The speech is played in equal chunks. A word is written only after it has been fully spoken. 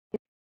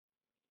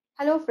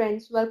Hello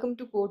friends, welcome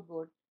to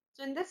Codeboard.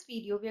 So in this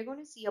video, we are going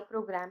to see a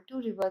program to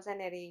reverse an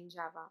array in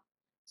Java.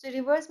 So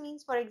reverse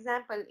means, for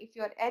example, if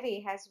your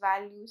array has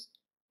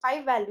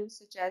five values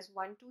such as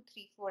 1, 2,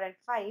 3, 4 and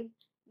 5,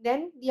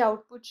 then the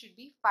output should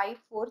be 5,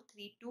 4,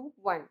 3, 2,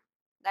 1.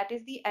 That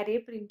is the array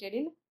printed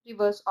in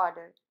reverse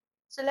order.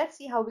 So let's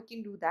see how we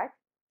can do that.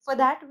 For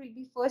that, we'll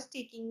be first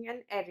taking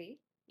an array.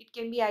 It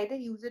can be either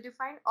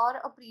user-defined or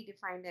a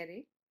predefined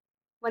array.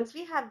 Once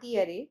we have the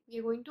array, we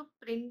are going to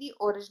print the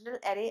original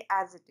array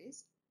as it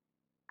is.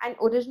 An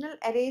original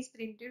array is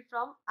printed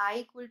from I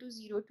equal to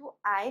 0 to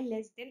I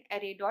less than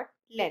array dot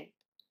length.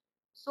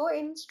 So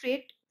in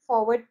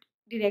straightforward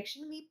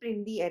direction, we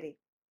print the array.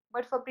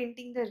 But for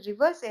printing the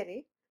reverse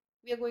array,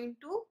 we are going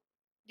to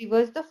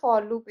reverse the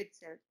for loop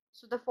itself.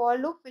 So the for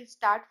loop will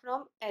start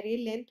from array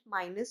length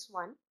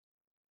 -1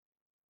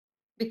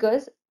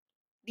 because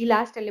the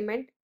last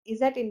element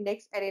is at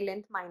index array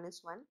length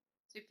 -1.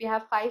 So if you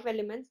have 5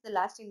 elements, the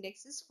last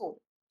index is 4.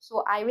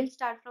 So I will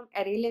start from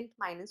array length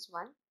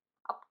 -1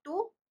 up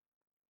to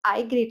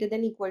I greater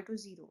than equal to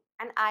 0,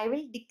 and I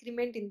will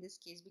decrement in this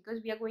case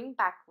because we are going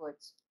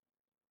backwards.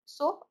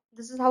 So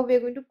this is how we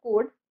are going to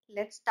code.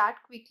 Let's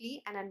start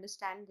quickly and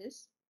understand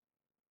this.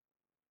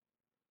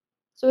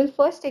 So we'll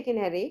first take an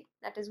array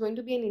that is going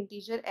to be an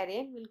integer array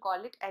and we'll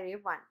call it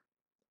array1.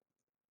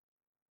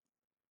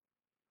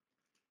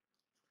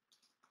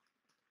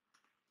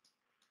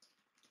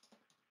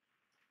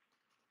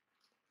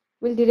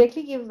 We'll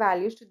directly give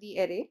values to the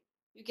array.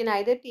 You can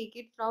either take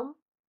it from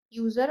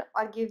user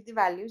or give the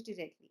values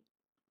directly.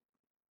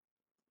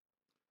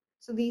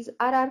 So these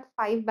are our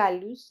 5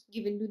 values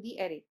given to the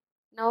array.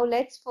 Now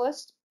let's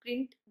first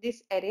print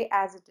this array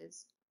as it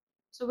is.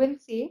 So we'll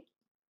say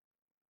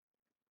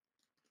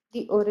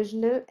the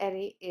original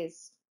array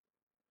is,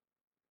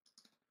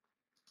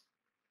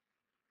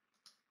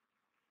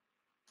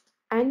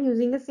 and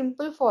using a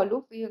simple for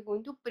loop we are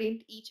going to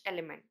print each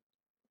element.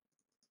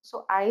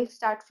 So I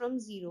start from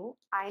 0,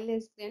 I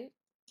less than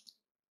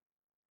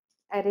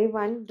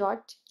array1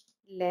 dot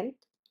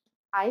length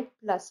I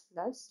plus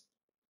plus.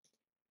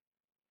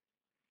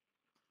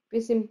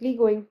 We're simply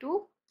going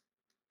to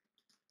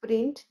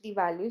print the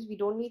values. We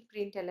don't need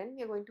println.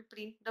 We are going to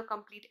print the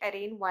complete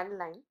array in one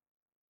line.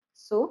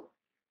 So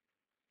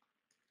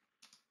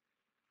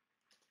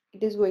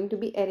it is going to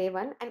be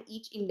array1 and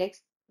each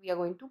index we are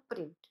going to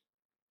print.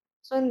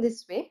 So in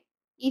this way,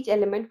 each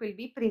element will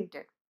be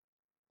printed.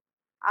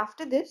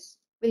 After this,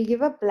 we'll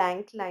give a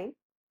blank line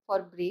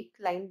for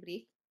line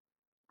break,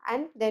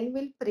 and then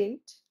we'll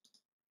print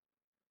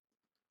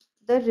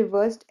the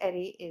reversed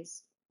array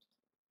is.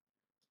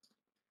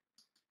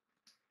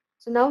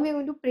 So now we are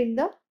going to print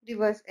the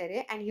reverse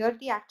array, and here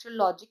the actual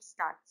logic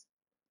starts.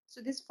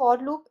 So this for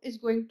loop is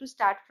going to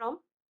start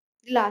from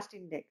the last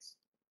index.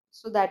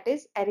 So that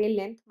is array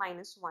length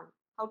 -1.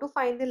 How to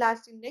find the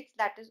last index?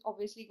 That is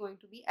obviously going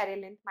to be array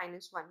length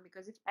 -1,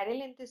 because if array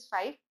length is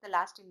 5, the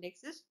last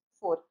index is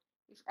 4.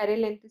 If array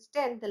length is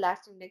 10, the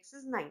last index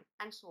is 9,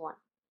 and so on.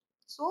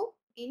 So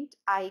int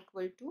I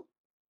equal to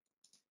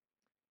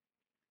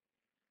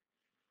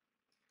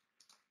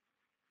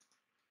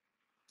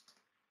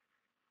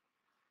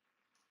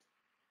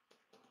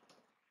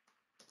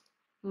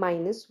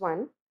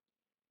 -1,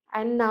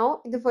 and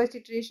now in the first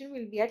iteration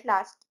will be at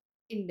last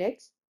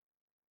index.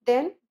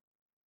 Then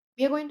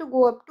we are going to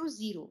go up to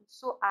 0.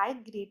 So I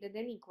greater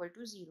than equal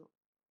to 0,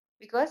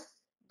 because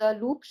the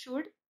loop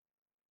should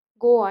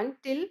go on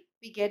till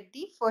we get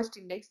the first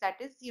index,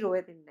 that is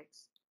 0th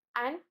index.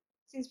 And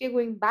since we are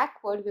going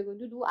backward, we are going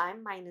to do I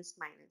minus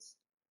minus.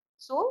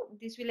 So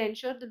this will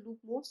ensure the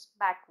loop moves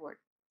backward.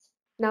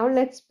 Now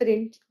let's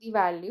print the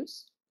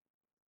values.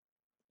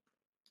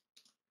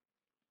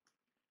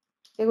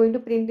 We are going to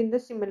print in the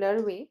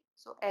similar way.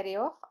 So array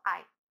of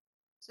I.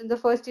 So in the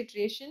first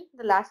iteration,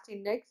 the last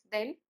index,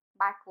 then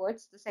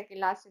backwards, the second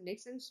last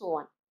index, and so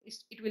on.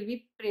 It will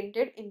be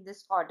printed in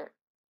this order.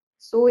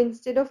 So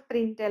instead of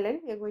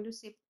println, we are going to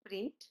say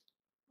print,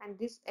 and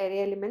this array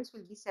elements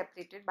will be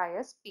separated by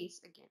a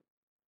space again.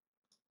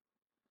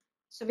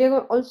 So we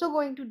are also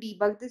going to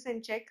debug this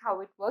and check how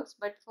it works,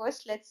 but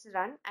first let's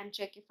run and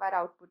check if our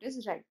output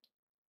is right.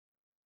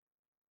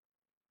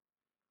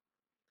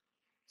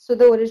 So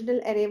the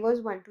original array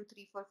was 1, 2,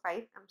 3, 4,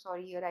 5. I'm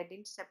sorry, here I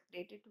didn't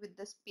separate it with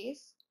the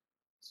space.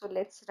 So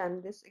let's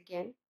run this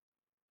again.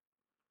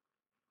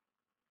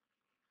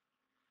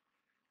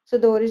 So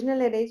the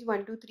original array is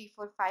 1, 2, 3,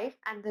 4, 5,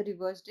 and the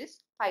reversed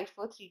is 5,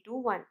 4, 3, 2,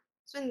 1.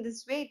 So in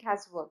this way it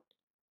has worked.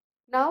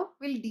 Now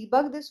we'll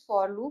debug this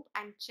for loop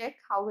and check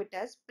how it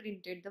has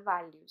printed the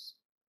values.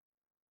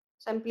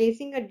 So I'm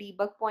placing a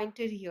debug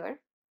pointer here.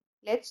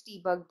 Let's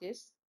debug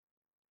this.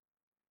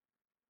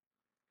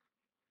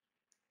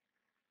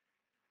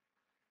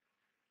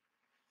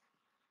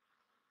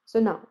 So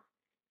now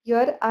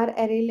here our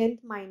array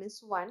length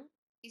 -1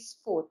 is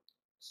 4.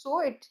 So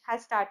it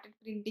has started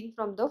printing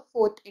from the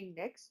 4th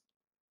index.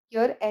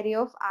 Here array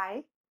of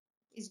I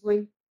is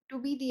going to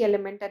be the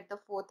element at the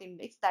 4th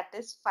index, that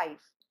is 5.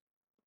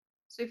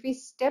 So if we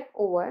step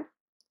over,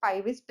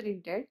 5 is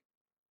printed,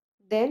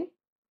 then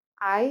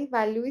I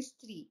value is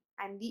 3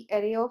 and the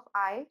array of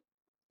I,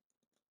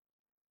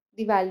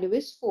 the value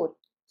is 4.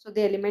 So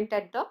the element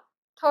at the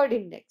third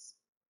index.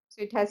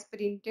 So it has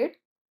printed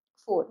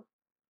 4.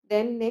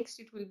 Then next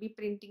it will be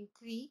printing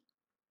 3,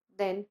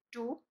 then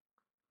 2,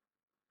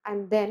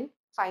 and then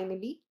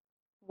finally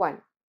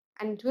 1.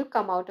 And it will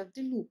come out of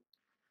the loop.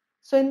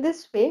 So in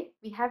this way,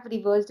 we have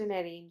reversed an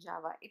array in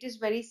Java. It is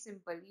very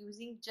simple.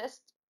 Using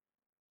just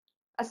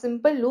a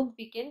simple loop,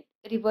 we can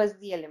reverse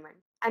the element.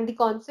 And the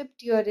concept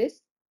here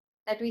is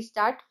that we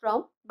start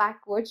from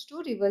backwards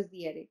to reverse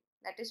the array.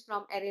 That is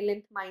from array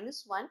length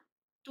 -1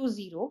 to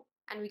 0,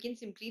 and we can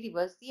simply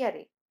reverse the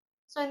array.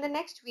 So in the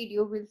next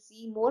video, we'll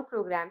see more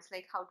programs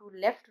like how to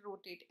left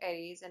rotate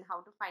arrays and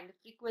how to find the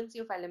frequency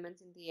of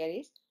elements in the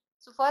arrays.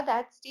 So for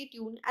that, stay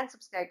tuned and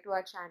subscribe to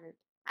our channel.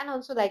 And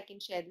also like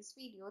and share this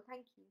video.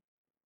 Thank you.